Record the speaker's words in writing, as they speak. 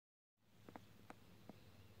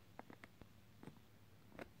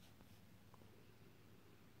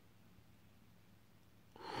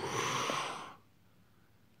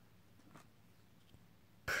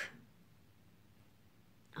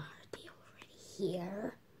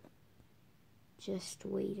here. Just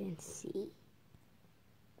wait and see.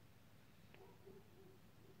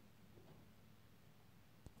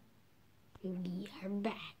 We are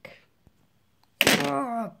back.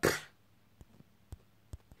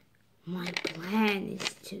 My plan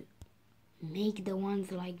is to make the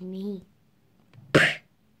ones like me.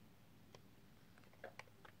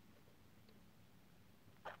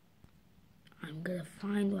 I'm gonna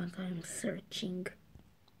find what I'm searching.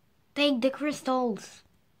 Take the crystals.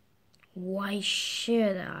 Why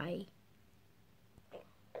should I?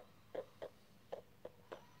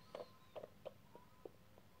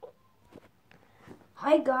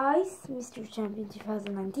 Hi guys, Mr. Champion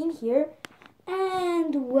 2019 here,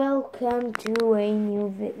 and welcome to a new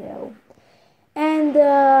video. And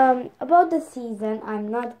about the season, I'm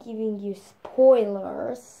not giving you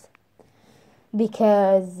spoilers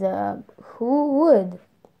because who would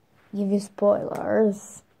give you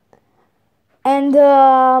spoilers? And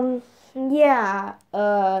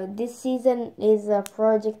this season is a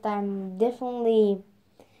project I'm definitely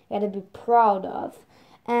gonna be proud of,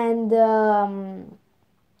 and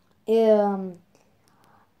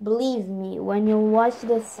believe me, when you watch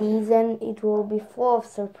the season, it will be full of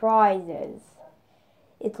surprises.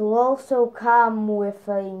 It will also come with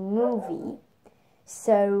a movie.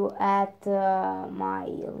 So at my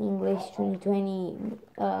English 2020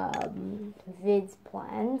 vids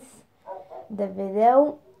plans, the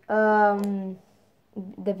video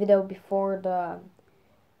before the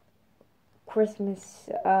Christmas,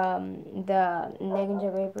 the LEGO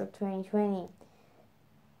NINJAGO S11 2020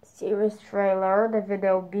 series trailer, the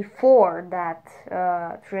video before that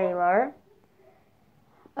trailer,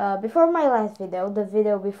 before my last video, the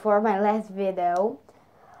video before my last video,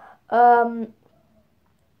 I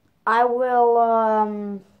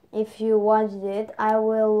will, if you watched it, I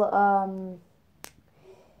will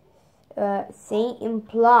say in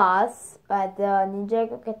plus at the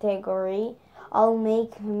Ninjago category, I'll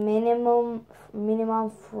make minimum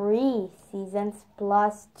 3 seasons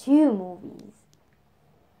plus 2 movies.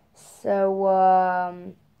 So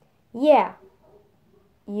yeah,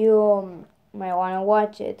 you might want to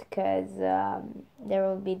watch it because there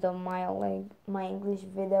will be my English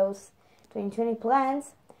videos 2020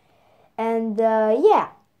 plans. And yeah,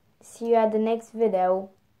 see you at the next video.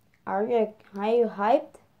 Are you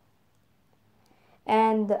hyped?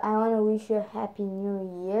 And I want to wish you a happy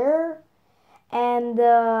new year. And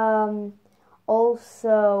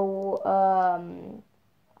also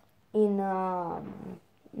in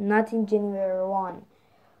not in January 1,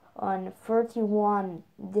 on 31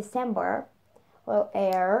 December will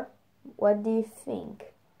air, what do you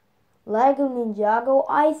think? LEGO Ninjago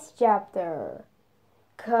Ice Chapter.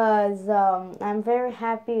 Cause I'm very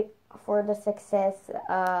happy for the success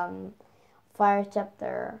Fire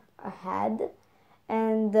Chapter had,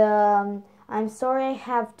 and I'm sorry I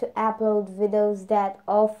have to upload videos that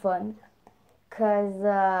often, cause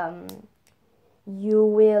you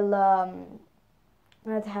will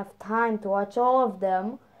not have time to watch all of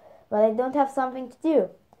them, but I don't have something to do.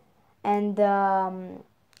 And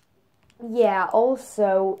yeah,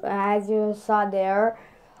 also as you saw there,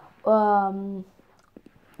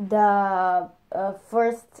 the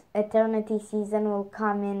first Eternity season will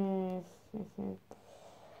come in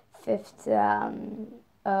 5th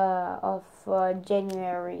of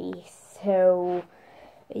January, so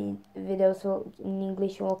videos in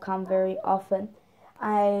English will come very often.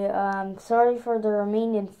 I'm sorry for the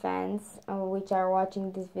Romanian fans which are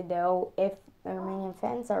watching this video, if the Romanian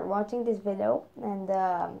fans are watching this video, and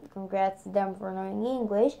congrats to them for knowing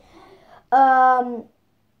English.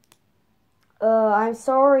 I'm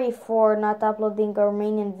sorry for not uploading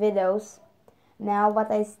Romanian videos now,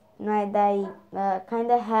 but I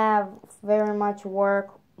kind of have very much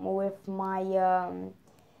work with my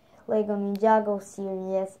LEGO Ninjago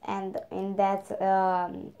series, and in that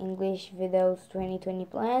English videos 2020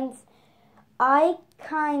 plans, I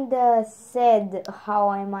kind of said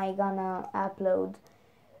how am I gonna upload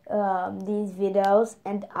these videos,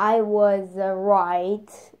 and I was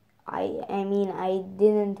right. I mean, I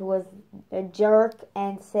didn't was a jerk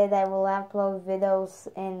and said I will upload videos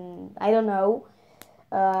in, I don't know,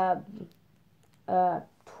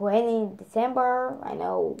 20 December. I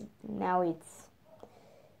know now it's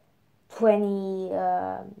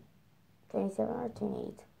 27 or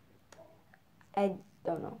 28. I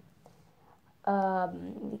don't know.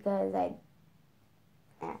 Because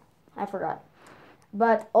I forgot.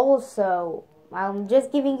 But also, I'm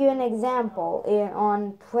just giving you an example.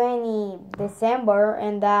 On 20 December,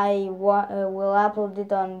 and I will upload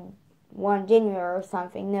it on 1 January or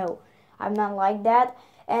something. No, I'm not like that,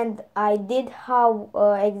 and I did how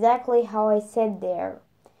exactly how I said there.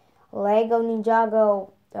 Lego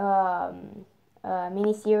Ninjago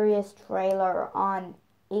miniseries trailer on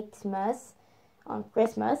Xmas, on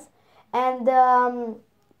Christmas, and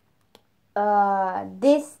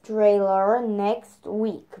this trailer next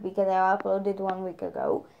week, because I uploaded 1 week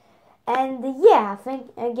ago. And yeah,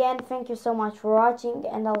 thank you so much for watching,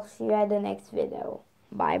 and I'll see you at the next video.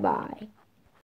 Bye bye.